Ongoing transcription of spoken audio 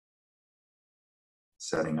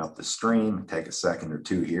Setting up the stream. Take a second or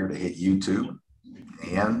two here to hit YouTube.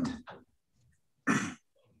 And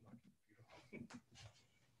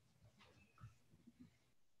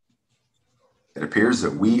it appears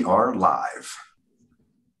that we are live.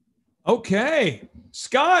 Okay.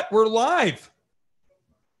 Scott, we're live.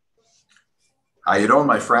 How you doing,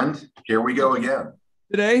 my friend? Here we go again.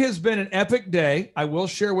 Today has been an epic day. I will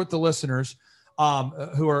share with the listeners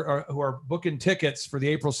who are booking tickets for the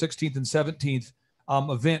April 16th and 17th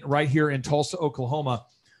event right here in Tulsa, Oklahoma.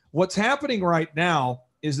 What's happening right now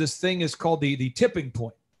is this thing is called the tipping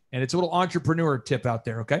point, and it's a little entrepreneur tip out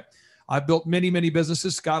there, okay? I've built many, many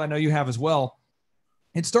businesses. Scott, I know you have as well.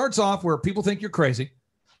 It starts off where people think you're crazy,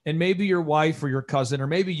 and maybe your wife or your cousin, or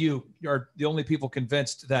maybe you are the only people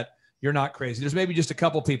convinced that you're not crazy. There's maybe just a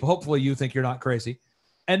couple people. Hopefully you think you're not crazy.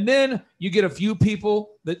 And then you get a few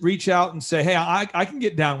people that reach out and say, hey, I can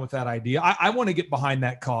get down with that idea. I want to get behind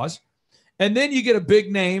that cause. And then you get a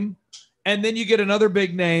big name, and then you get another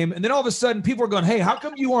big name. And then all of a sudden people are going, hey, how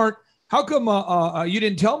come you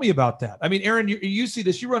didn't tell me about that? I mean, Aaron, you see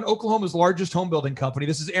this. You run Oklahoma's largest home building company.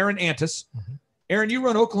 This is Aaron Antis. Mm-hmm. Aaron, you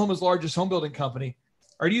run Oklahoma's largest home building company.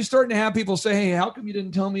 Are you starting to have people say, hey, how come you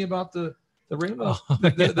didn't tell me about the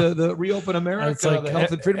Reopen America, it's like the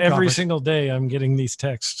Health and Freedom every Conference? single day I'm getting these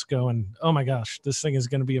texts going, oh my gosh, this thing is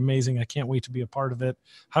going to be amazing. I can't wait to be a part of it.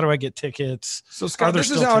 How do I get tickets? So Scott,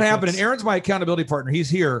 this is how it happened. And Aaron's my accountability partner. He's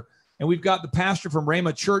here. And we've got the pastor from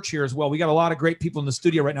Rhema Church here as well. We got a lot of great people in the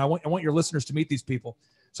studio right now. I want your listeners to meet these people.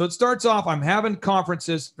 So it starts off, I'm having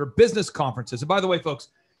conferences, or business conferences. And by the way, folks,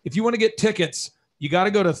 if you want to get tickets, you got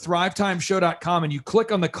to go to thrivetimeshow.com and you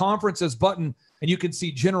click on the conferences button, and you can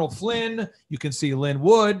see General Flynn, you can see Lynn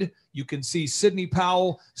Wood, you can see Sidney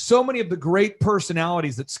Powell, so many of the great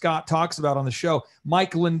personalities that Scott talks about on the show.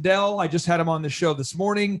 Mike Lindell, I just had him on the show this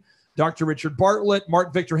morning. Dr. Richard Bartlett,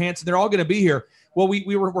 Mark Victor Hansen, they're all going to be here. Well,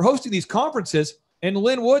 we're hosting these conferences, and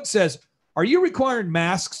Lynn Wood says, are you requiring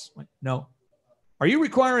masks? No. Are you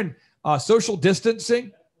requiring social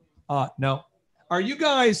distancing? No. Are you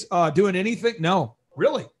guys doing anything? No.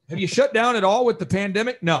 Really? Have you shut down at all with the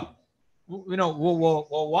pandemic? No. You know, well,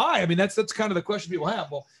 why? I mean, that's kind of the question people have.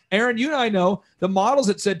 Well, Aaron, you and I know the models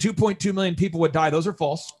that said 2.2 million people would die. Those are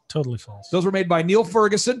false. Totally false. Those were made by Neil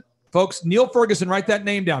Ferguson. Folks, Neil Ferguson, write that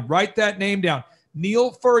name down. Write that name down.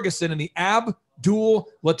 Neil Ferguson and the Abdul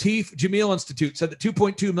Latif Jameel Institute said that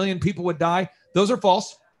 2.2 million people would die. Those are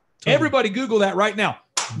false. Totally. Everybody Google that right now.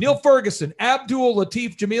 Neil Ferguson, Abdul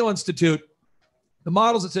Latif Jameel Institute. The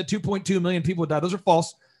models that said 2.2 million people would die. Those are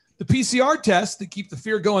false. The PCR tests that keep the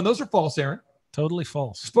fear going, those are false, Aaron. Totally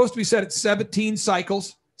false. Supposed to be set at 17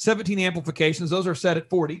 cycles, 17 amplifications. Those are set at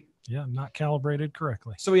 40. Yeah, not calibrated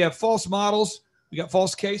correctly. So we have false models. We got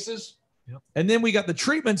false cases. Yep. And then we got the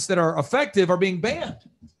treatments that are effective are being banned.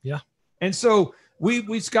 Yeah. And so we've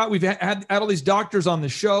had all these doctors on the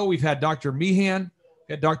show. We've had Dr. Meehan,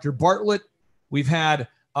 we had Dr. Bartlett. We've had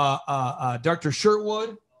Dr.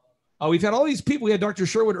 Sherwood. We've had all these people. We had Dr.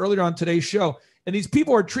 Sherwood earlier on today's show. And these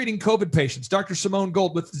people are treating COVID patients, Dr. Simone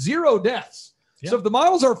Gold, with 0 deaths. Yep. So if the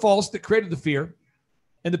models are false that created the fear,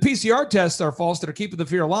 and the PCR tests are false that are keeping the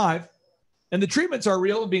fear alive, and the treatments are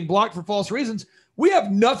real and being blocked for false reasons, we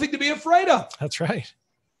have nothing to be afraid of. That's right.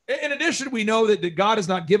 In addition, we know that God has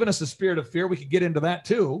not given us a spirit of fear. We could get into that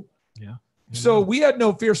too. Yeah. So we had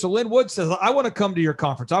no fear. So Lynn Wood says, I want to come to your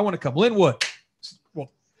conference. I want to come. Lynn Wood.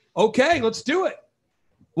 Well, okay, let's do it.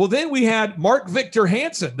 Well, then we had Mark Victor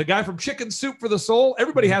Hansen, the guy from Chicken Soup for the Soul.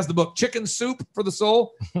 Everybody has the book, Chicken Soup for the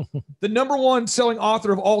Soul. The #1 selling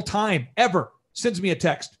author of all time ever sends me a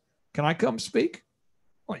text. Can I come speak?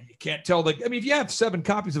 Well, you can't tell. If you have 7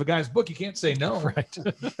 copies of a guy's book, you can't say no. Right.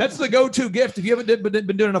 That's the go-to gift. If you haven't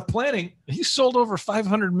been doing enough planning. He sold over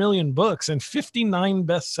 500 million books and 59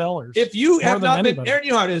 bestsellers. If you have not been, Aaron,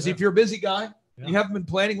 you know how it is. Yeah. If you're a busy guy, you haven't been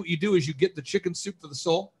planning, what you do is you get the Chicken Soup for the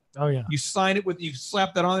Soul. Oh yeah. You sign it you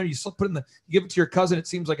slap that on there. You put you give it to your cousin. It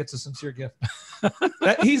seems like it's a sincere gift.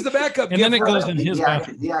 He's the backup. And gift then it goes in his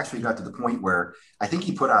back. He actually got to the point where I think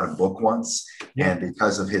he put out a book once, and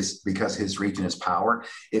because his reach and his power,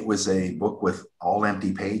 it was a book with all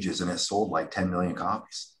empty pages, and it sold like 10 million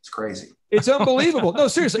copies. It's crazy. It's unbelievable. No,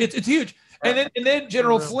 seriously, it's huge. And then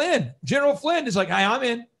General Flynn is like, "Hi, I'm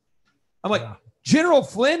in." I'm like, General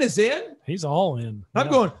Flynn is in. He's all in. I'm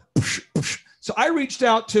going. Psh, psh. So I reached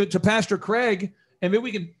out to Pastor Craig, and maybe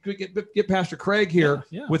we can get Pastor Craig here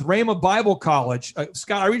with Rhema Bible College.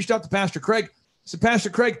 Scott, I reached out to Pastor Craig. I said,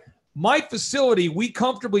 Pastor Craig, my facility, we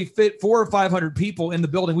comfortably fit 400 or 500 people in the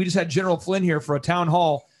building. We just had General Flynn here for a town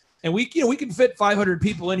hall, and we can fit 500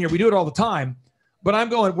 people in here. We do it all the time. But I'm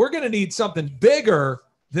going, we're going to need something bigger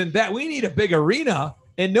than that. We need a big arena.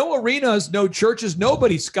 And no arenas, no churches,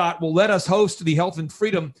 nobody, Scott, will let us host the Health and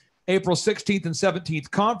Freedom April 16th and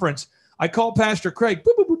 17th conference. I called Pastor Craig.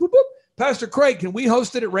 Boop, boop, boop, boop, boop. Pastor Craig, can we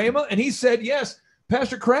host it at Rhema? And he said yes.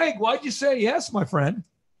 Pastor Craig, why'd you say yes, my friend?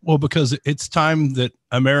 Well, because it's time that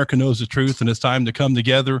America knows the truth, and it's time to come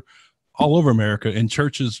together all over America. And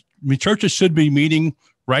churches should be meeting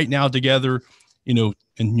right now together, in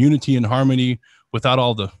unity and harmony without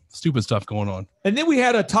all the stupid stuff going on. And then we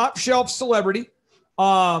had a top shelf celebrity.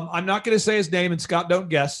 I'm not going to say his name, and Scott, don't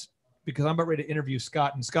guess, because I'm about ready to interview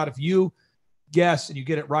Scott. And Scott, if you guess and you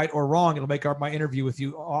get it right or wrong, it'll make my interview with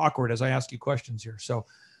you awkward as I ask you questions here. So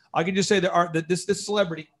I can just say that this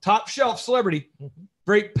celebrity, top shelf celebrity,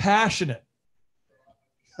 very passionate,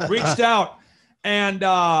 reached out, and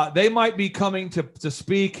they might be coming to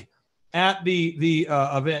speak at the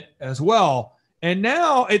event as well. And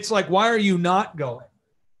now it's like, why are you not going?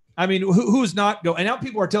 I mean, who's not going? And now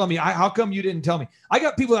people are telling me, how come you didn't tell me? I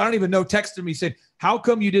got people that I don't even know texting me saying, how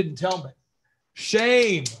come you didn't tell me?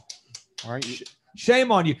 Shame. All right.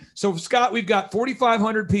 Shame on you. So, Scott, we've got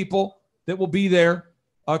 4,500 people that will be there.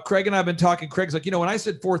 Craig and I have been talking. Craig's like, when I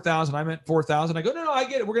said 4,000, I meant 4,000. I go, no, I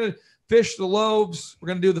get it. We're going to fish the loaves. We're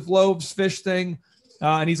going to do the loaves fish thing.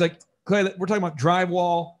 And he's like, Clay, we're talking about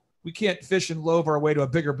drywall. We can't fish and loave our way to a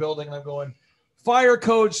bigger building. And I'm going, fire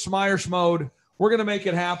code, Smire Schmode. We're going to make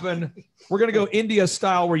it happen. We're going to go India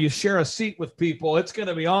style where you share a seat with people. It's going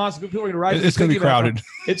to be awesome. People are going to ride. It's going to be crowded.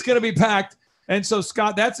 It's going to be packed. And so,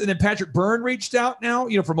 Scott, and then Patrick Byrne reached out now,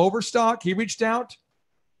 from Overstock. He reached out.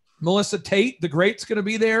 Melissa Tate, the great's going to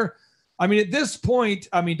be there. I mean, at this point,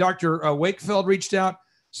 Dr. Wakefield reached out.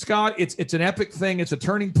 Scott, it's an epic thing. It's a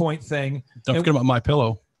turning point thing. Don't forget about My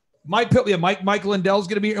Pillow. Mike Lindell's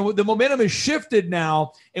going to be here. And the momentum is shifted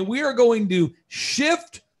now, and we are going to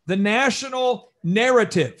shift the national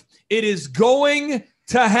narrative. It is going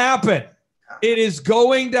to happen. It is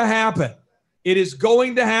going to happen. It is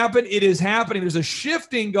going to happen. It is happening. There's a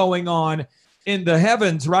shifting going on in the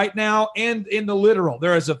heavens right now and in the literal.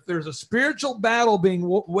 There's a spiritual battle being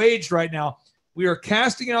waged right now. We are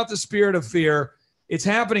casting out the spirit of fear. It's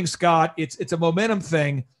happening, Scott. It's a momentum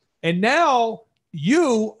thing. And now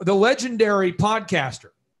you, the legendary podcaster,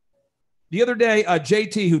 the other day,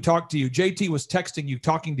 JT, who talked to you, JT was texting you,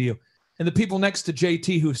 talking to you. And the people next to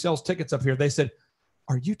JT who sells tickets up here, they said,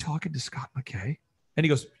 are you talking to Scott McKay? And he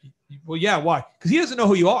goes, well, yeah, why? Because he doesn't know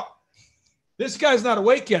who you are. This guy's not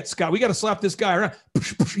awake yet, Scott. We got to slap this guy around.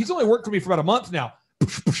 He's only worked for me for about a month now.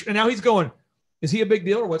 And now he's going, is he a big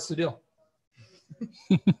deal or what's the deal?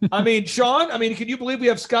 Sean, can you believe we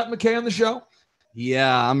have Scott McKay on the show?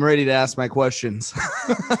 Yeah, I'm ready to ask my questions.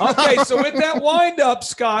 Okay, so with that wind up,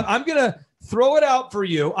 Scott, I'm going to throw it out for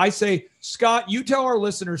you. I say, Scott, you tell our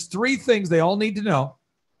listeners 3 things they all need to know.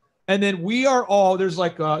 And then we are all, there's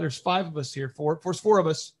 5 of us here, 4 of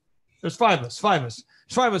us. There's 5 of us.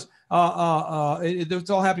 It's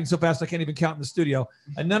all happening so fast I can't even count in the studio.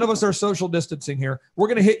 And none of us are social distancing here. We're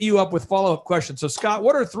going to hit you up with follow-up questions. So, Scott,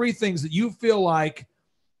 what are 3 things that you feel like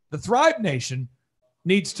the Thrive Nation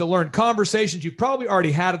needs to learn? Conversations you probably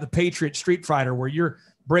already had at the Patriot Streetfighter where you're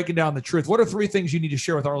breaking down the truth. What are 3 things you need to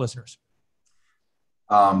share with our listeners?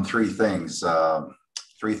 3 things.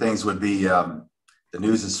 3 things would be the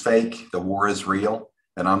news is fake, the war is real,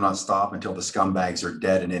 and I'm not stopping until the scumbags are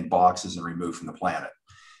dead and in boxes and removed from the planet.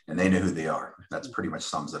 And they know who they are. That's pretty much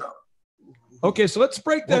sums it up. Okay, so let's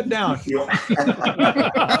break that down.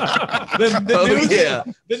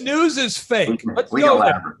 The news is fake.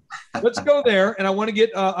 Let's go there. And I want to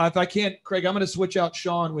get, if I can't, Craig, I'm going to switch out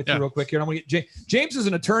Sean with you real quick here. And I'm going to get James is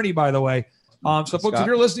an attorney, by the way. So folks, if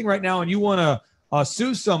you're listening right now and you want to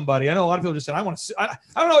sue somebody, I know a lot of people just said, I want to sue. I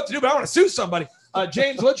don't know what to do, but I want to sue somebody.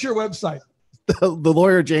 James, what's your website?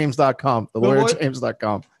 TheLawyerJames.com.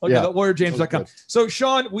 TheLawyerJames.com. Okay, yeah. TheLawyerJames.com. So,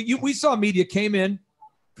 Sean, we saw media came in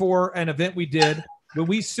for an event we did when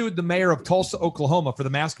we sued the mayor of Tulsa, Oklahoma for the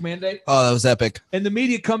mask mandate. Oh, that was epic. And the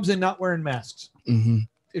media comes in not wearing masks.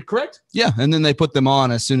 Mm-hmm. Correct? Yeah, and then they put them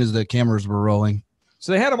on as soon as the cameras were rolling.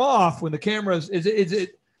 So they had them off when the cameras. Is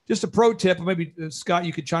it just a pro tip? Maybe Scott,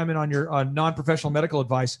 you could chime in on your non-professional medical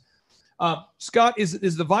advice. Scott,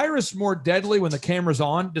 is the virus more deadly when the camera's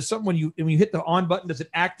on? Does when you hit the on button, does it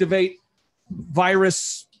activate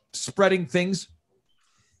virus spreading things?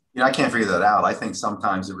 I can't figure that out. I think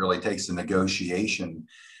sometimes it really takes a negotiation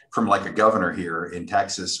from like a governor here in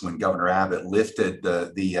Texas when Governor Abbott lifted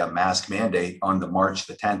the mask mandate on the March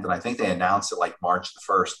the 10th. And I think they announced it like March the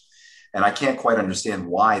 1st. And I can't quite understand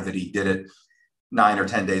why that he did it 9 or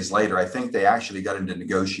 10 days later. I think they actually got into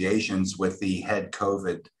negotiations with the head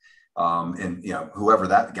COVID and whoever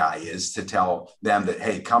that guy is to tell them that,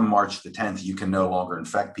 hey, come March the 10th, you can no longer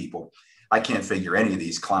infect people. I can't figure any of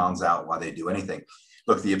these clowns out why they do anything.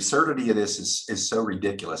 Look, the absurdity of this is so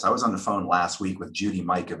ridiculous. I was on the phone last week with Judy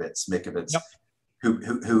Mikovits, Yep.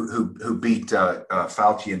 who beat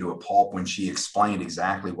Fauci into a pulp when she explained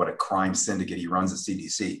exactly what a crime syndicate he runs at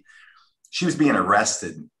CDC. She was being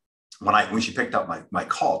arrested when she picked up my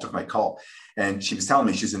call, took my call, and she was telling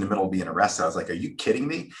me she's in the middle of being arrested. I was like, "Are you kidding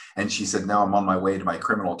me?" And she said, "No, I'm on my way to my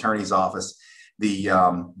criminal attorney's office." The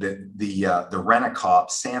Rent-A-Cop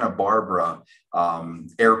Santa Barbara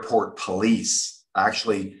airport police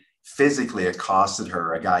actually physically accosted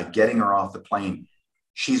her, a guy getting her off the plane.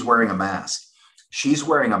 She's wearing a mask. She's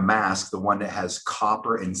wearing a mask, the one that has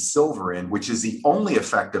copper and silver in, which is the only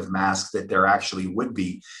effective mask that there actually would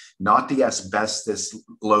be, not the asbestos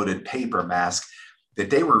loaded paper mask that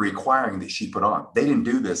they were requiring that she put on. They didn't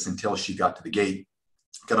do this until she got to the gate,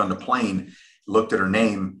 got on the plane, looked at her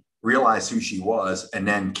name, realized who she was, and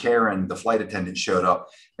then Karen, the flight attendant, showed up,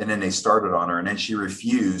 and then they started on her, and then she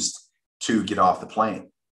refused to get off the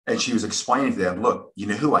plane. And she was explaining to them, "Look, you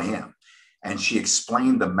know who I am." And she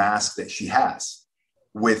explained the mask that she has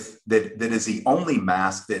that is the only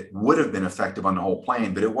mask that would have been effective on the whole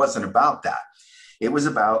plane, but it wasn't about that. It was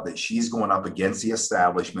about that she's going up against the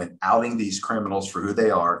establishment, outing these criminals for who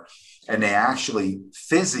they are. And they actually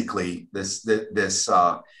physically, this,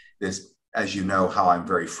 as you know, how I'm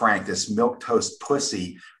very frank, this milquetoast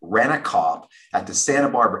pussy Rent-A-Cop at the Santa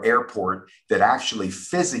Barbara airport that actually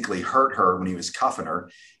physically hurt her when he was cuffing her,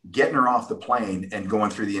 getting her off the plane and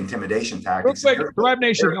going through the intimidation tactics. Real quick, Thrive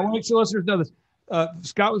Nation, I want to make sure listeners know this.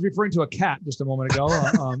 Scott was referring to a cat just a moment ago.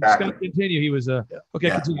 Exactly. Scott, continue. He was okay.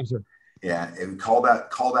 Yeah. Continue, sir. Yeah, and call that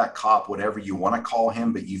cop whatever you want to call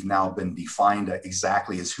him, but you've now been defined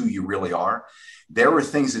exactly as who you really are. There were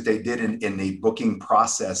things that they did in the booking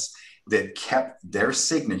process that kept their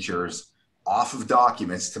signatures off of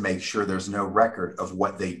documents to make sure there's no record of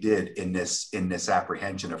what they did in this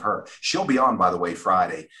apprehension of her. She'll be on, by the way,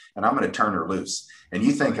 Friday, and I'm going to turn her loose. And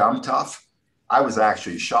you think I'm tough? I was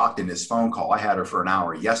actually shocked in this phone call. I had her for an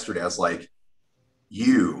hour yesterday. I was like,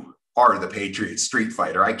 "You are the Patriot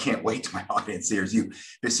Streetfighter. I can't wait till my audience hears you."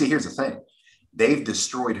 But see, here's the thing. They've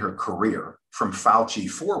destroyed her career from Fauci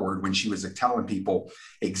forward when she was telling people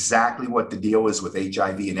exactly what the deal is with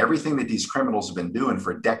HIV and everything that these criminals have been doing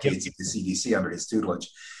for decades at the CDC under his tutelage.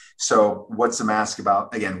 So what's the mask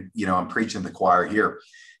about? Again, I'm preaching the choir here.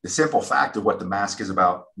 The simple fact of what the mask is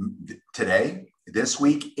about today, this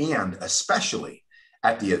week, and especially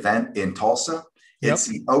at the event in Tulsa, it's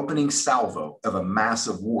the opening salvo of a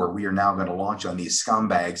massive war we are now going to launch on these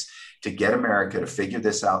scumbags to get America to figure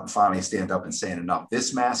this out and finally stand up and say enough.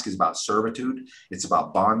 This mask is about servitude. It's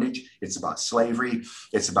about bondage. It's about slavery.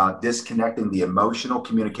 It's about disconnecting the emotional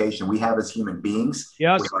communication we have as human beings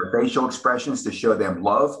with our facial expressions to show them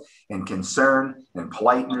love and concern and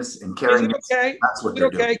politeness and caring. Okay? That's what they're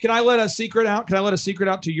doing. Can I let a secret out? Can I let a secret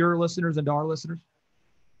out to your listeners and to our listeners?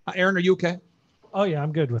 Aaron, are you okay? Oh yeah,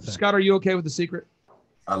 I'm good with that. Scott, are you okay with the secret?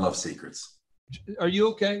 I love secrets. Are you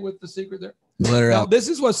okay with the secret there? Let her out. This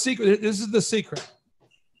is what secret. This is the secret.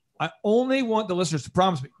 I only want the listeners to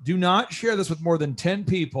promise me, do not share this with more than 10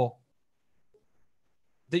 people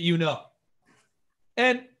that you know,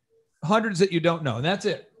 and hundreds that you don't know, and that's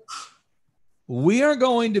it. We are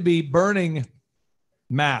going to be burning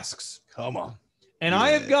masks. Come on. And I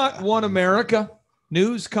have got One America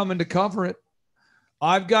News coming to cover it.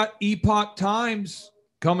 I've got Epoch Times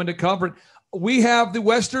coming to cover it. We have the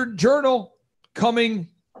Western Journal coming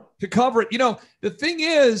to cover it. The thing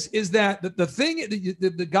is that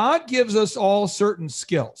the God gives us all certain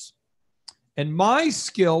skills. And my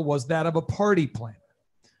skill was that of a party planner.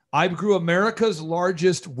 I grew America's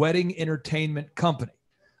largest wedding entertainment company.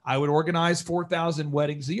 I would organize 4,000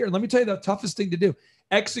 weddings a year. And let me tell you the toughest thing to do,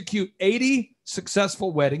 execute 80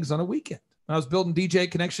 successful weddings on a weekend. When I was building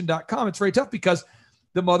DJconnection.com, it's very tough because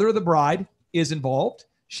the mother of the bride is involved.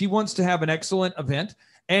 She wants to have an excellent event,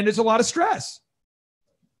 and there's a lot of stress.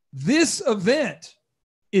 This event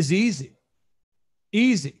is easy.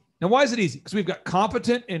 Easy. Now, why is it easy? Because we've got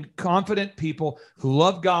competent and confident people who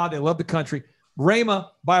love God. They love the country. Rhema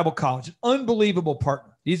Bible College, an unbelievable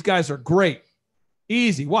partner. These guys are great.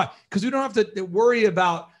 Easy. Why? Because we don't have to worry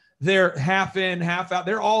about their half in, half out.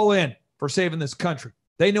 They're all in for saving this country.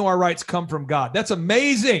 They know our rights come from God. That's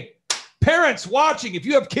amazing. Parents watching, if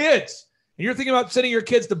you have kids and you're thinking about sending your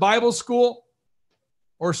kids to Bible school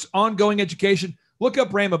or ongoing education, look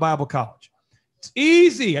up Rhema Bible College. It's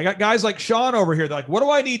easy. I got guys like Sean over here. They're like, what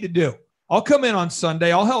do I need to do? I'll come in on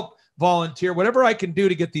Sunday. I'll help volunteer, whatever I can do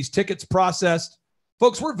to get these tickets processed.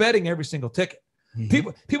 Folks, we're vetting every single ticket.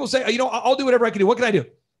 Mm-hmm. People say, I'll do whatever I can do. What can I do?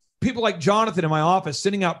 people like Jonathan in my office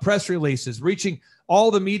sending out press releases, reaching all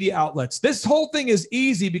the media outlets. This whole thing is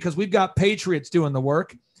easy because we've got patriots doing the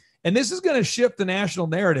work. And this is going to shift the national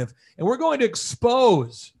narrative. And we're going to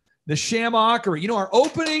expose the shamockery. You know, our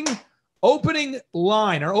opening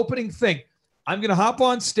line, our opening thing. I'm going to hop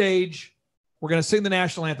on stage. We're going to sing the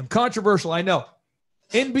national anthem. Controversial, I know.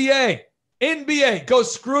 NBA, go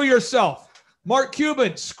screw yourself. Mark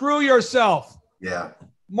Cuban, screw yourself. Yeah.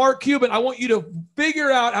 Mark Cuban, I want you to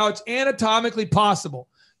figure out how it's anatomically possible.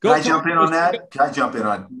 Can I jump in on that? Can I jump in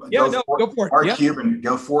on? Yeah, go for it. Mark Cuban,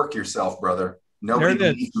 go fork yourself, brother.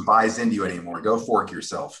 Nobody buys into you anymore. Go fork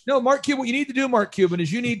yourself. No, Mark Cuban, what you need to do, Mark Cuban,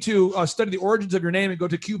 is you need to study the origins of your name and go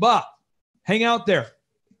to Cuba. Hang out there.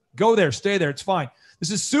 Go there. Stay there. It's fine. This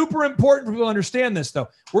is super important for people to understand this, though.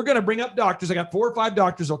 We're going to bring up doctors. I got 4 or 5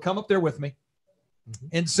 doctors that'll come up there with me.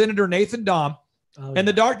 And Senator Nathan Dahm. And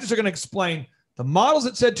the doctors are going to explain the models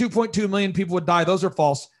that said 2.2 million people would die. Those are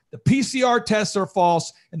false. The PCR tests are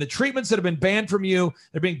false. And the treatments that have been banned from you,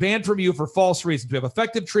 they're being banned from you for false reasons. We have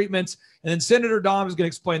effective treatments. And then Senator Dahm is going to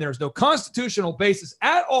explain there is no constitutional basis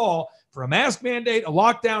at all for a mask mandate, a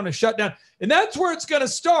lockdown, a shutdown. And that's where it's going to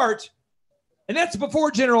start. And that's before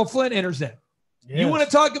General Flynn enters in. Yes. You want to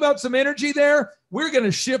talk about some energy there? We're going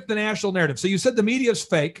to shift the national narrative. So you said the media is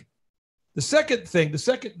fake. The second thing, the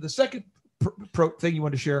second thing you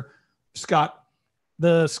want to share, Scott.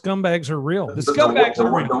 The scumbags are real. The scumbags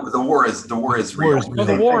are real. The war is real.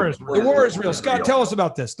 The war is real. Scott, tell us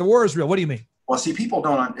about this. The war is real. What do you mean? Well, see, people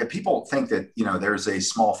think that, you know, there's a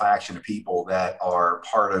small faction of people that are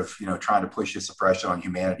part of, you know, trying to push this oppression on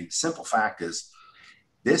humanity. The simple fact is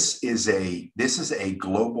this is a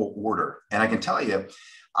global order. And I can tell you,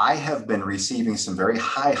 I have been receiving some very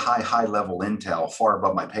high level intel far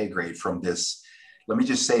above my pay grade from this. Let me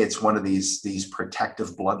just say it's one of these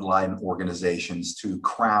protective bloodline organizations to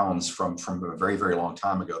Crowns from a very, very long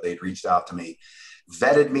time ago. They'd reached out to me,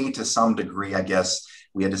 vetted me to some degree. I guess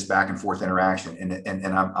we had this back and forth interaction,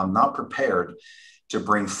 and I'm not prepared to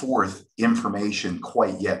bring forth information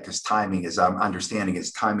quite yet because timing is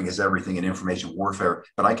everything in information warfare.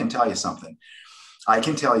 But I can tell you something. I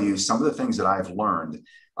can tell you some of the things that I've learned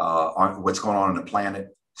on what's going on the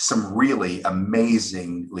planet. Some really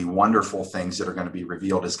amazingly wonderful things that are going to be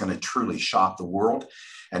revealed is going to truly shock the world.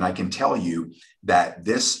 And I can tell you that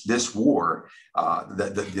this war,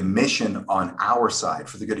 the mission on our side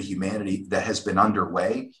for the good of humanity that has been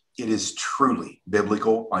underway, it is truly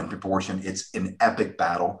biblical on proportion. It's an epic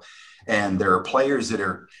battle. And there are players that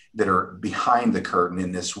are behind the curtain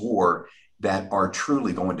in this war that are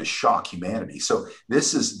truly going to shock humanity. So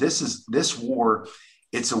this war.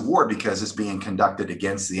 It's a war because it's being conducted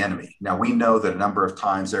against the enemy. Now, we know that a number of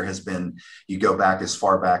times there has been, you go back as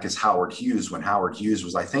far back as Howard Hughes, when Howard Hughes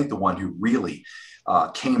was, I think, the one who really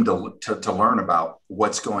came to learn about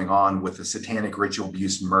what's going on with the satanic ritual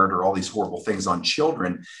abuse, murder, all these horrible things on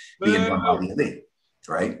children being done by the elite,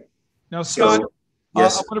 right? Now, Scott, so,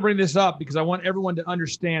 yes. I want to bring this up because I want everyone to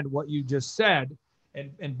understand what you just said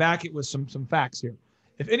and back it with some facts here.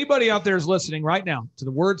 If anybody out there is listening right now to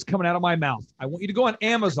the words coming out of my mouth, I want you to go on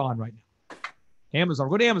Amazon right now. Amazon.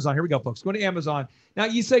 Go to Amazon. Here we go, folks. Go to Amazon. Now,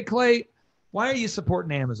 you say, Clay, why are you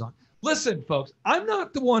supporting Amazon? Listen, folks, I'm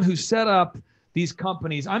not the one who set up these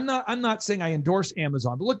companies. I'm not saying I endorse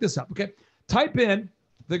Amazon, but look this up, okay? Type in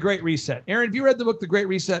The Great Reset. Aaron, have you read the book, The Great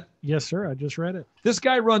Reset? Yes, sir. I just read it. This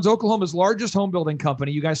guy runs Oklahoma's largest home building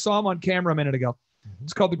company. You guys saw him on camera a minute ago.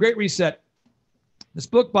 It's called The Great Reset. This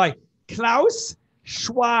book by Klaus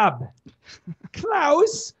Schwab.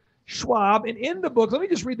 Klaus Schwab. And in the book, let me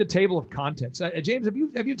just read the table of contents. James, have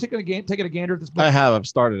you taken a gander at this book? I have. I've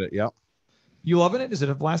started it. Yep. You loving it? Is it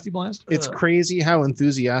a blasty blast? It's crazy how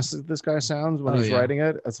enthusiastic this guy sounds when he's writing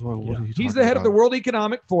it. That's what he's the head of the World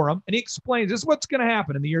Economic Forum, and he explains this is what's going to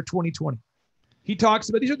happen in the year 2020. He talks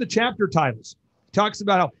about, these are the chapter titles. He talks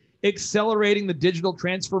about how accelerating the digital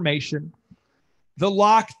transformation, the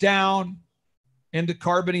lockdown and the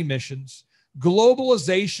carbon emissions,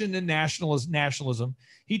 globalization and nationalism.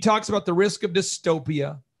 He talks about the risk of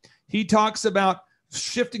dystopia. He talks about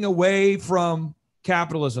shifting away from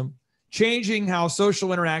capitalism, changing how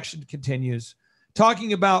social interaction continues,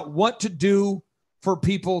 talking about what to do for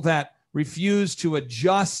people that refuse to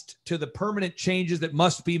adjust to the permanent changes that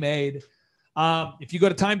must be made. If you go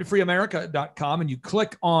to timetofreeamerica.com and you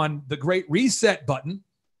click on the Great Reset button,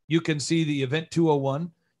 you can see the Event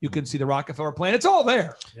 201. You can see the Rockefeller plan. It's all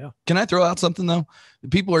there. Yeah. Can I throw out something, though?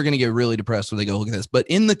 People are going to get really depressed when they go look at this. But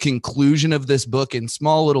in the conclusion of this book, in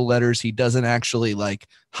small little letters, he doesn't actually like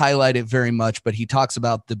highlight it very much, but he talks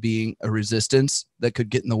about the being a resistance that could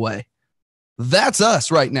get in the way. That's us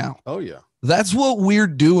right now. Oh, yeah. That's what we're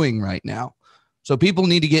doing right now. So people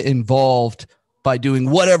need to get involved by doing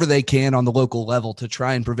whatever they can on the local level to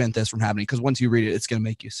try and prevent this from happening. Because once you read it, it's going to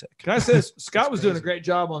make you sick. Can I say this? Scott was doing a great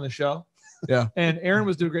job on the show. Yeah. And Aaron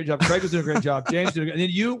was doing a great job. Craig was doing a great job. James did a great.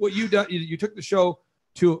 And then what you done? You took the show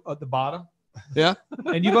to the bottom. Yeah.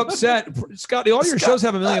 And you've upset Scott. All your shows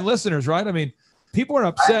have 1 million listeners, right? I mean, people are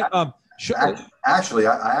upset. Actually,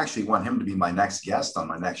 I actually want him to be my next guest on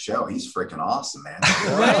my next show. He's freaking awesome, man.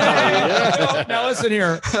 Now listen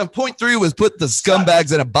here. Point 3 was put the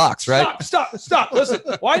scumbags in a box, right? Stop. Listen.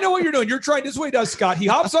 Well, I know what you're doing. You're trying. This is what he does, Scott. He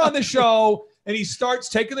hops on the show and he starts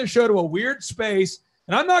taking the show to a weird space.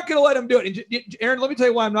 And I'm not going to let him do it. And Aaron, let me tell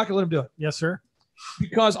you why I'm not going to let him do it. Yes, sir.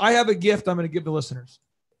 Because I have a gift I'm going to give the listeners.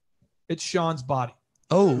 It's Sean's body.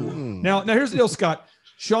 Oh. Now here's the deal, Scott.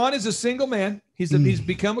 Sean is a single man. He's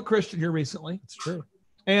become a Christian here recently. It's true.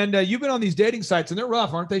 And you've been on these dating sites, and they're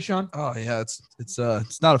rough, aren't they, Sean? Oh yeah,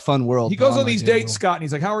 it's not a fun world. He goes on these dates, Scott, and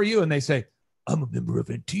he's like, "How are you?" And they say, "I'm a member of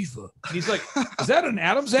Antifa." And he's like, "Is that an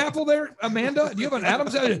Adam's apple there, Amanda? Do you have an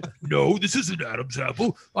Adam's apple?" No, this isn't Adam's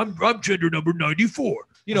apple. I'm gender number 94.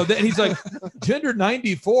 You know, and he's like, gender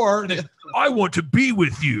 94. And then, I want to be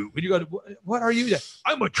with you. And you go, what are you?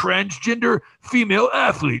 I'm a transgender female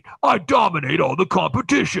athlete. I dominate all the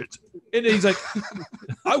competitions. And then he's like,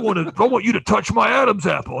 I want you to touch my Adam's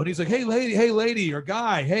apple. And he's like, hey lady or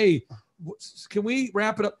guy, hey, can we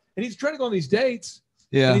wrap it up? And he's trying to go on these dates.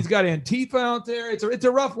 Yeah. And he's got Antifa out there. It's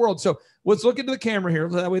a rough world. So let's look into the camera here.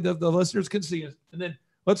 That way the listeners can see us. And then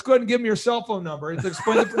let's go ahead and give him your cell phone number.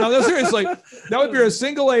 Explain no, seriously, now if you're a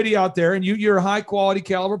single lady out there and you're a high quality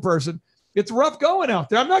caliber person, it's rough going out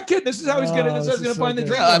there. I'm not kidding. This is how he's gonna find the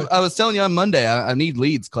drink. I was telling you on Monday, I need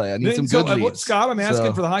leads, Clay. I need some good leads. Scott, I'm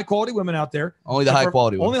asking for the high quality women out there. Only the high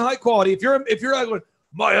quality ones. Only high quality. If you're like,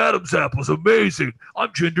 my Adam's apple's amazing.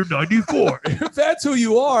 I'm gender 94. If that's who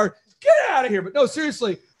you are, get out of here. But no,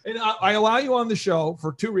 seriously. And I allow you on the show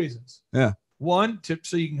for 2 reasons. Yeah. 1,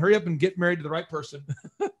 so you can hurry up and get married to the right person.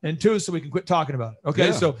 And 2, so we can quit talking about it. Okay.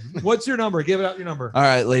 Yeah. So what's your number? Give out your number. All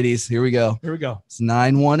right, ladies, here we go. It's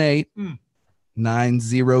 918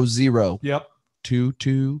 900 Yep.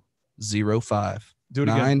 2205. Do it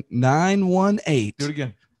again. 918 Do it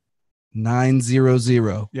again.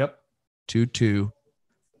 900 Yep.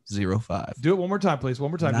 2205. Do it one more time, please.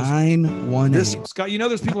 One more time. 918. Scott, you know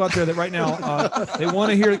there's people out there that right now they want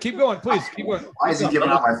to hear it. Keep going, please. Keep going. Why is he giving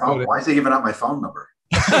out my phone? Why is he giving out my phone number?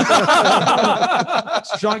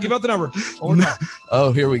 Sean, give out the number. One more time.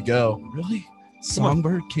 Oh, here we go. Really?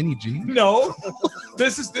 Songbird Kenny G? No.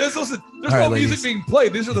 Listen, there's no right, music ladies. being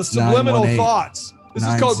played. These are the subliminal thoughts. This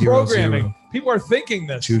is called programming. People are thinking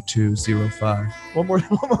this. 2205. One more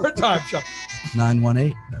time, Sean.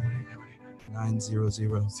 918 900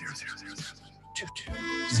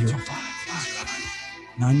 2205.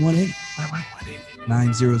 918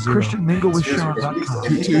 900. Christian Mingle with Sean.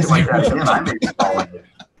 If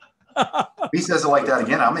he says it like that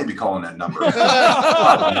again, I may be calling that number.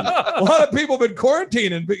 A lot of people have been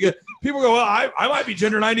quarantining. People go, well, I might be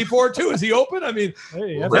gender 94 too. Is he open? I mean,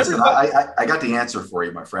 hey, listen, I got the answer for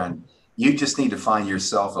you, my friend. You just need to find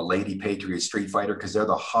yourself a lady Patriot Streetfighter because they're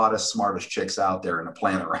the hottest, smartest chicks out there in the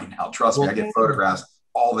planet right now. Trust me, I get photographs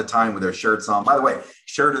all the time with their shirts on. By the way,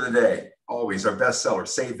 shirt of the day, always our bestseller,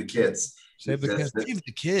 Save the Kids. Save the kids. Save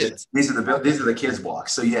the kids. These are the kids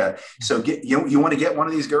blocks. So yeah. So you want to get one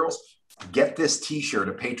of these girls? Get this T-shirt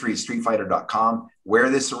at patriotstreetfighter.com. Wear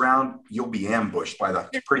this around. You'll be ambushed by the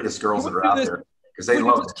prettiest girls that are out there because they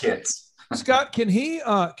love the kids. Scott, can he?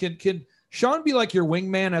 Can Sean be like your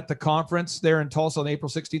wingman at the conference there in Tulsa on April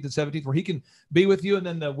 16th and 17th, where he can be with you, and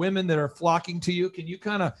then the women that are flocking to you, can you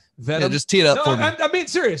kind of vet them? Just tee it up for me. I'm being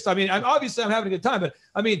serious. I mean, I'm having a good time, but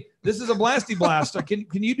I mean, this is a blasty blast. Can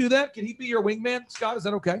you do that? Can he be your wingman, Scott? Is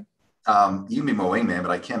that okay? You can be my wingman,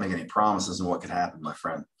 but I can't make any promises on what could happen, my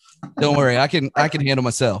friend. Don't worry, I can handle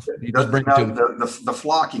myself. You just bring it to me. The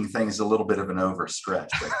flocking thing is a little bit of an overstretch.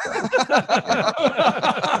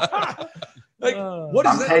 But, what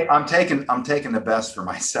is I'm taking the best for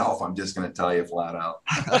myself. I'm just going to tell you flat out.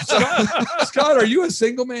 Scott, are you a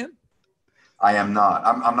single man? I am not.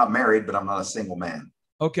 I'm not married, but I'm not a single man.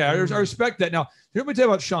 Okay, I respect that. Now, let me tell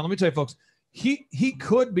you about Sean. Let me tell you, folks. He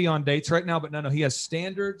could be on dates right now, but no, he has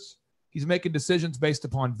standards. He's making decisions based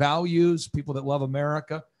upon values, people that love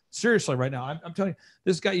America. Seriously, right now, I'm telling you,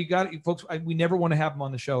 this guy, you got it, folks. We never want to have him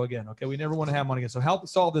on the show again. Okay, we never want to have him on again. So help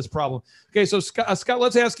solve this problem. Okay, so Scott,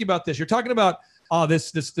 let's ask you about this. You're talking about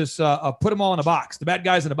this put them all in a box. The bad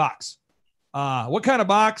guys in a box. What kind of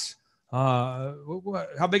box?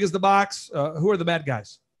 How big is the box? Who are the bad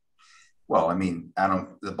guys? Well, I mean,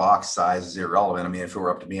 the box size is irrelevant. I mean, if it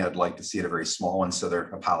were up to me, I'd like to see it a very small one, so they're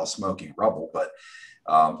a pile of smoking rubble. But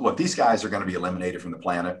Look, these guys are going to be eliminated from the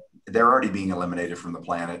planet. They're already being eliminated from the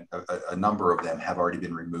planet. A number of them have already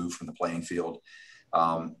been removed from the playing field.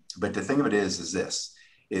 But the thing of it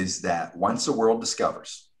is that once the world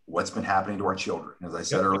discovers what's been happening to our children, as I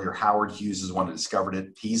said earlier, Howard Hughes is the one that discovered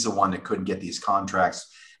it. He's the one that couldn't get these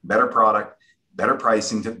contracts, better product, better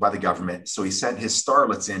pricing by the government. So he sent his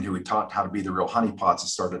starlets in who he taught how to be the real honeypots and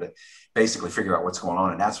started to basically figure out what's going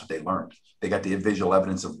on. And that's what they learned. They got the visual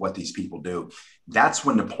evidence of what these people do. That's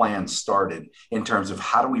when the plan started in terms of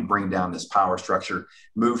how do we bring down this power structure,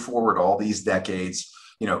 move forward all these decades,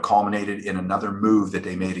 culminated in another move that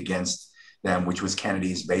they made against them, which was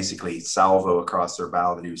Kennedy's basically salvo across their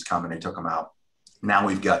bow that he was coming. They took him out. Now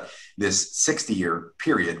we've got this 60-year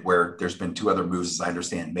period where there's been two other moves, as I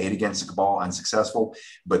understand, made against the cabal, unsuccessful,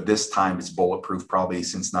 but this time it's bulletproof, probably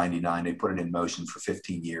since 99. They put it in motion for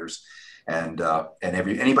 15 years. And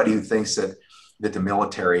anybody who thinks that the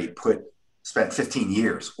military spent 15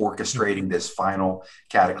 years orchestrating this final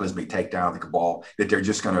cataclysmic takedown of the cabal, that they're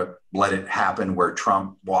just going to let it happen where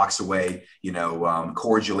Trump walks away,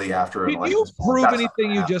 cordially after an election. Can you prove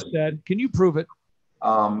anything you just said? Can you prove it?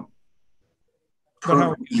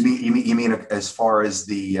 You mean as far as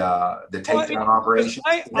the takedown operation?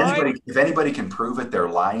 If anybody can prove it, they're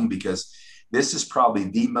lying, because this is probably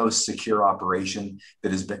the most secure operation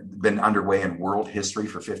that has been underway in world history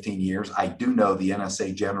for 15 years. I do know the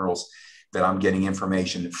NSA generals that I'm getting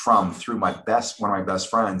information from through one of my best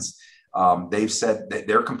friends. They've said that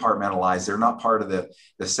they're compartmentalized. They're not part of the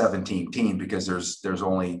 17 team because there's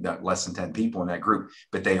only less than 10 people in that group,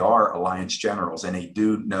 but they are alliance generals and they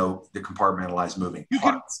do know the compartmentalized moving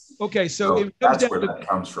parts. So that's where that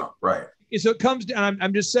comes from, right? So it comes down.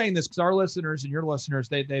 I'm just saying this because our listeners and your listeners,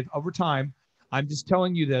 they've over time. I'm just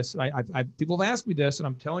telling you this. People have asked me this, and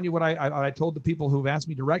I'm telling you what I told the people who've asked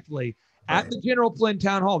me directly at the General Flynn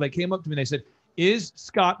town hall. They came up to me and they said, "Is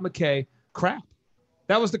Scott McKay crap?"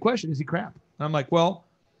 That was the question. Is he crap? And I'm like, well,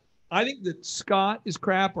 I think that Scott is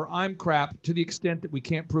crap or I'm crap to the extent that we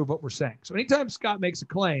can't prove what we're saying. So anytime Scott makes a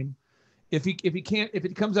claim, if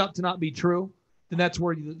it comes out to not be true, then that's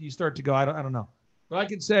where you start to go, I don't know. But I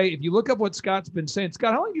can say, if you look up what Scott's been saying,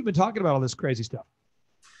 Scott, how long have you been talking about all this crazy stuff?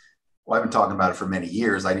 Well, I've been talking about it for many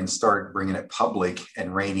years. I didn't start bringing it public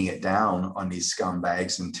and raining it down on these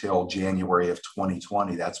scumbags until January of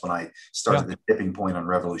 2020. That's when I started the tipping point on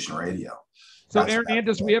Revolution Radio. So, Aaron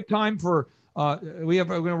Antis, we have time for we're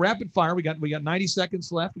going to rapid fire. We got 90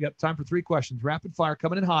 seconds left. We got time for 3 questions. Rapid fire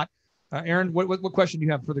coming in hot. Aaron, what question do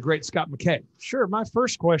you have for the great Scott McKay? Sure. My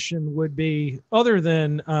first question would be, other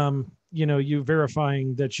than you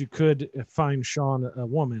verifying that you could find Sean a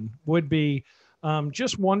woman, would be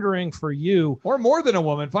just wondering for you, or more than a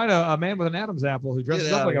woman, find a man with an Adam's apple who dresses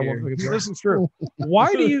up like a woman. This is true.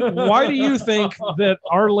 Why do you think that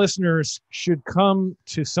our listeners should come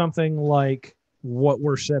to something like what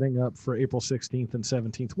we're setting up for April 16th and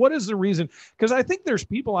 17th? What is the reason? Because I think there's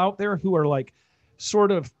people out there who are like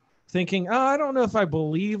sort of thinking, I don't know if I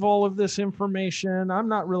believe all of this information. I'm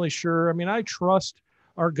not really sure. I mean, I trust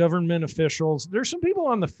our government officials. There's some people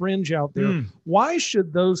on the fringe out there. Why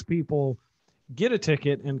should those people get a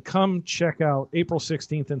ticket and come check out April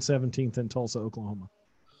 16th and 17th in Tulsa, Oklahoma?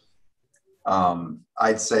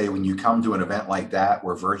 I'd say when you come to an event like that,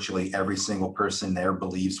 where virtually every single person there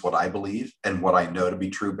believes what I believe and what I know to be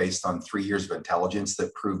true based on 3 years of intelligence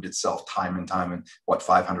that proved itself time and time and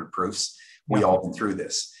 500 proofs, we all been through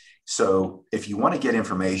this. So if you want to get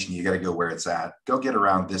information, you got to go where it's at. Go get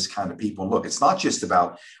around this kind of people. And look, it's not just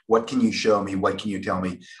about what can you show me? What can you tell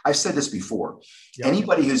me? I've said this before.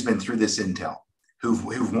 Anybody who's been through this intel,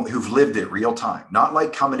 who've lived it real time, not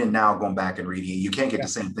like coming in now, going back and reading it. You can't get the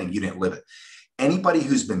same thing. You didn't live it. Anybody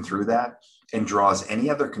who's been through that and draws any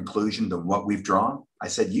other conclusion than what we've drawn, I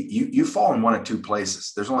said, you fall in one of 2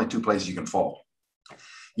 places. There's only 2 places you can fall.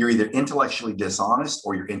 You're either intellectually dishonest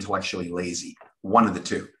or you're intellectually lazy. One of the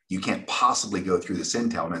 2. You can't possibly go through this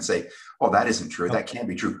intel and say, oh, that isn't true. That can't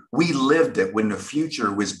be true. We lived it when the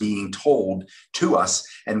future was being told to us.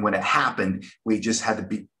 And when it happened, we just had to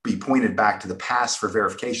be pointed back to the past for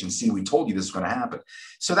verification. See, we told you this was going to happen.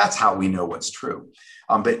 So that's how we know what's true.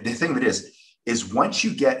 But the thing of it is once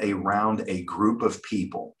you get around a group of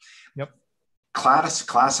people,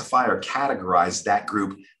 classify or categorize that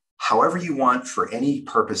group however you want for any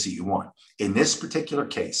purpose that you want. In this particular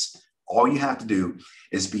case, all you have to do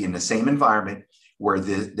is be in the same environment where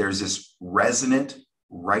there's this resonant,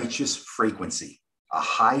 righteous frequency, a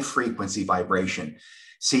high frequency vibration.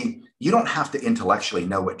 See, you don't have to intellectually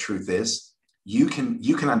know what truth is. You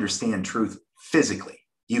can understand truth physically.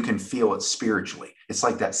 You can feel it spiritually. It's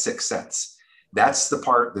like that 6th sense. That's the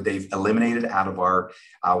part that they've eliminated out of our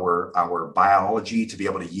biology to be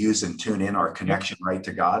able to use and tune in our connection right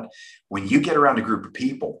to God. When you get around a group of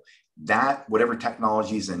people, that whatever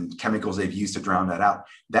technologies and chemicals they've used to drown that out,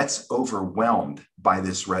 that's overwhelmed by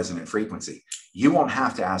this resonant frequency. You won't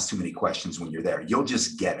have to ask too many questions when you're there. You'll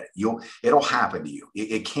just get it. It'll happen to you.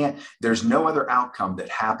 It can't, there's no other outcome that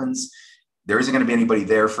happens. There isn't going to be anybody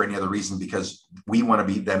there for any other reason because we want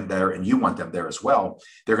to be them there and you want them there as well.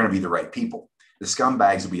 They're going to be the right people. The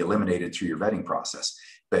scumbags will be eliminated through your vetting process,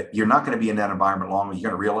 but you're not going to be in that environment long. You're going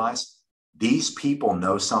to realize these people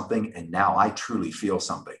know something, and now I truly feel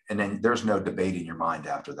something. And then there's no debate in your mind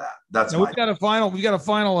after that. That's we've got a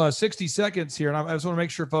final 60 seconds here. And I just want to make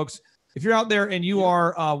sure, folks, if you're out there and you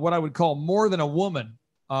are what I would call more than a woman,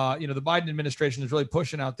 the Biden administration is really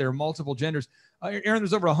pushing out there multiple genders. Aaron,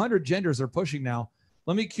 there's over 100 genders they're pushing now.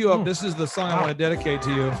 Let me cue up. This is the song I want to dedicate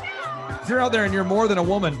to you. If you're out there and you're more than a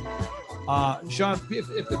woman, Sean,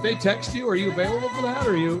 if they text you, are you available for that?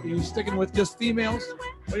 Or are you sticking with just females?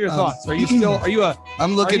 What are your thoughts? Are you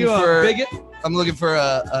I'm looking for a bigot? I'm looking for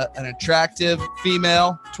an attractive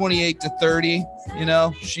female, 28 to 30.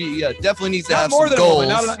 She definitely needs to have some goals.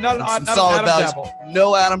 Not solid values. Apple.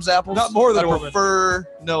 No Adam's apples. Not more than a woman. I prefer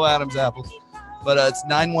no Adam's apples. But it's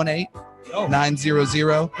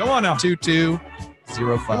 918-900. Come on now.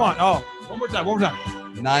 2205. Come on. Oh, one more time.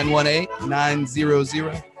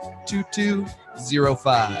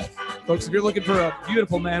 918-900-2205. Folks, if you're looking for a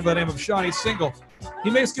beautiful man by the name of Sean, he's single.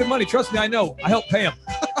 He makes good money. Trust me, I know. I help pay him.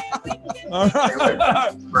 All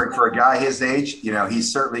right. For a guy his age,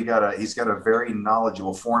 he's certainly got a very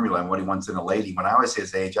knowledgeable formula in what he wants in a lady. When I was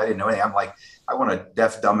his age, I didn't know anything. I'm like, I want a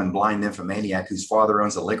deaf, dumb, and blind nymphomaniac whose father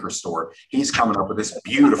owns a liquor store. He's coming up with this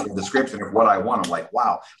beautiful description of what I want. I'm like,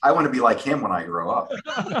 wow, I want to be like him when I grow up.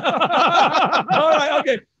 All right,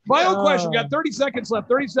 okay. Final question. We got 30 seconds left.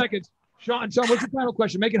 30 seconds. Sean, what's your final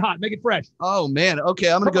question? Make it hot. Make it fresh. Oh, man.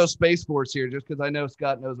 Okay, I'm going to go Space Force here just because I know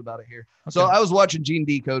Scott knows about it here. Okay. So I was watching Gene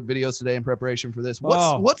Decode videos today in preparation for this.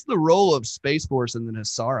 What's the role of Space Force in the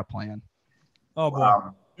NESARA plan? Oh,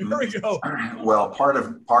 boy. Here we go. Well, part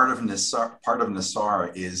of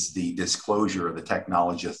NESARA is the disclosure of the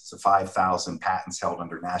technology. It's the 5,000 patents held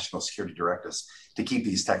under national security directives to keep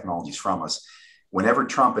these technologies from us. Whenever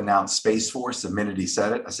Trump announced Space Force, the minute he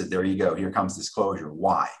said it, I said, there you go. Here comes disclosure.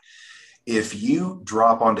 Why? If you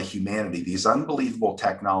drop onto humanity these unbelievable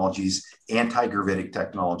technologies, anti-gravitic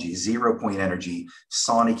technology, 0-point energy,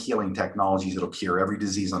 sonic healing technologies that'll cure every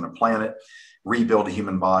disease on the planet, rebuild a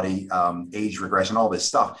human body, age regression, all this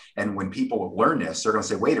stuff. And when people learn this, they're going to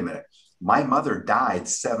say, wait a minute, my mother died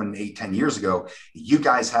 7, 8, 10 years ago. You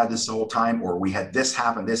guys had this the whole time, or we had this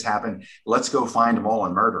happen. Let's go find them all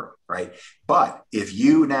and murder them, right? But if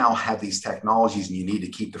you now have these technologies and you need to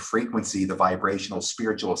keep the frequency, the vibrational,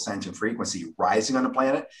 spiritual ascension frequency rising on the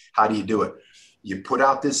planet, how do you do it? You put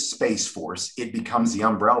out this Space Force, it becomes the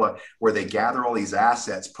umbrella where they gather all these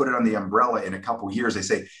assets, put it on the umbrella. In a couple of years, they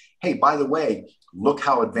say, hey, by the way, look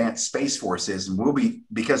how advanced Space Force is. And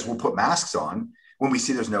because we'll put masks on. When we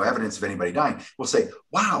see there's no evidence of anybody dying, we'll say,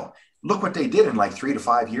 wow, look what they did in like 3 to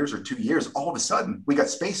 5 years or 2 years. All of a sudden, we got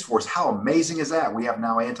Space Force. How amazing is that? We have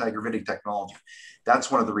now anti-gravitic technology.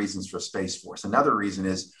 That's one of the reasons for Space Force. Another reason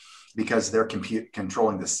is because they're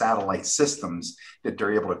controlling the satellite systems that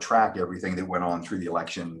they're able to track everything that went on through the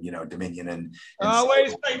election, Dominion and wait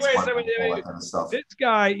a second. Kind of this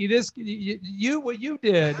guy, what you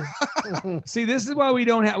did. See, this is why we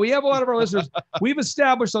have a lot of our listeners. We've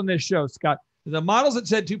established on this show, Scott, the models that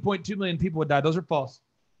said 2.2 million people would die, those are false.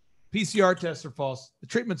 PCR tests are false. The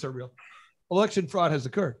treatments are real. Election fraud has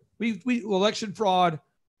occurred. We election fraud,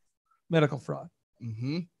 medical fraud.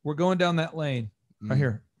 Mm-hmm. We're going down that lane right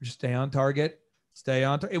here. Just stay on target.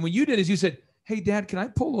 And what you did is you said, "Hey, Dad, can I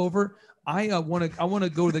pull over? I want to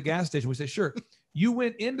go to the gas station." We say, "Sure." You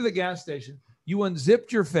went into the gas station. You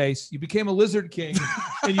unzipped your face. You became a lizard king,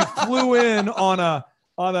 and you flew in on a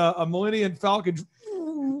Millennium Falcon.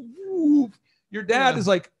 Your dad is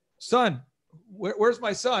like, "Son, where's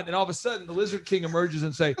my son?" And all of a sudden, the Lizard King emerges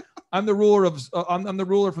and say, "I'm the ruler I'm the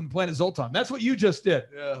ruler from the planet Zoltan." That's what you just did.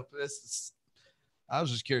 Yeah, I was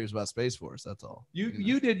just curious about Space Force. That's all.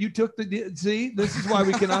 You did. You took see. This is why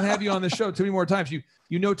we cannot have you on the show too many more times.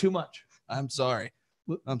 You know too much. I'm sorry.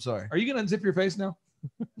 Are you going to unzip your face now?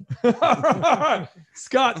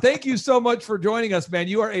 Scott, thank you so much for joining us, man.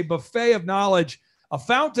 You are a buffet of knowledge. A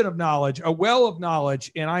fountain of knowledge, a well of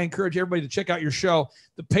knowledge, and I encourage everybody to check out your show,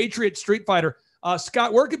 The Patriot Streetfighter.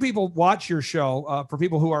 Scott, where can people watch your show? For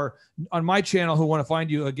people who are on my channel who want to find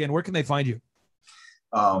you again, where can they find you?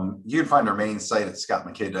 You can find our main site at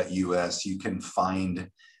scottmckay.us. You can find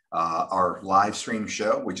our live stream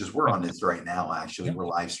show, which is we're on this right now. Actually, we're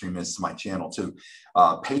live streaming this to my channel too.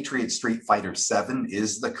 Patriot Streetfighter 7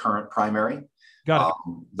 is the current primary. Got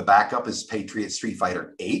it. The backup is Patriot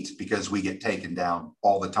Streetfighter 8 because we get taken down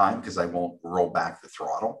all the time because I won't roll back the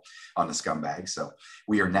throttle on the scumbag. So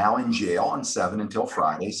we are now in jail on 7 until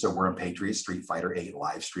Friday. So we're in Patriot Streetfighter 8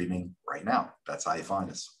 live streaming right now. That's how you find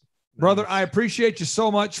us. Brother, I appreciate you so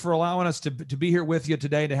much for allowing us to be here with you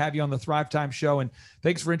today, to have you on the Thrive Time Show. And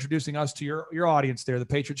thanks for introducing us to your audience there, the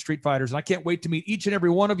Patriot Streetfighters. And I can't wait to meet each and every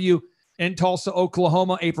one of you in Tulsa,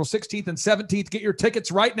 Oklahoma, April 16th and 17th. Get your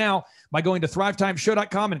tickets right now by going to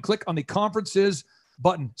thrivetimeshow.com and click on the conferences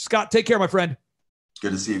button. Scott, take care, my friend.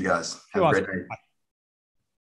 Good to see you guys. Have a great day. Bye.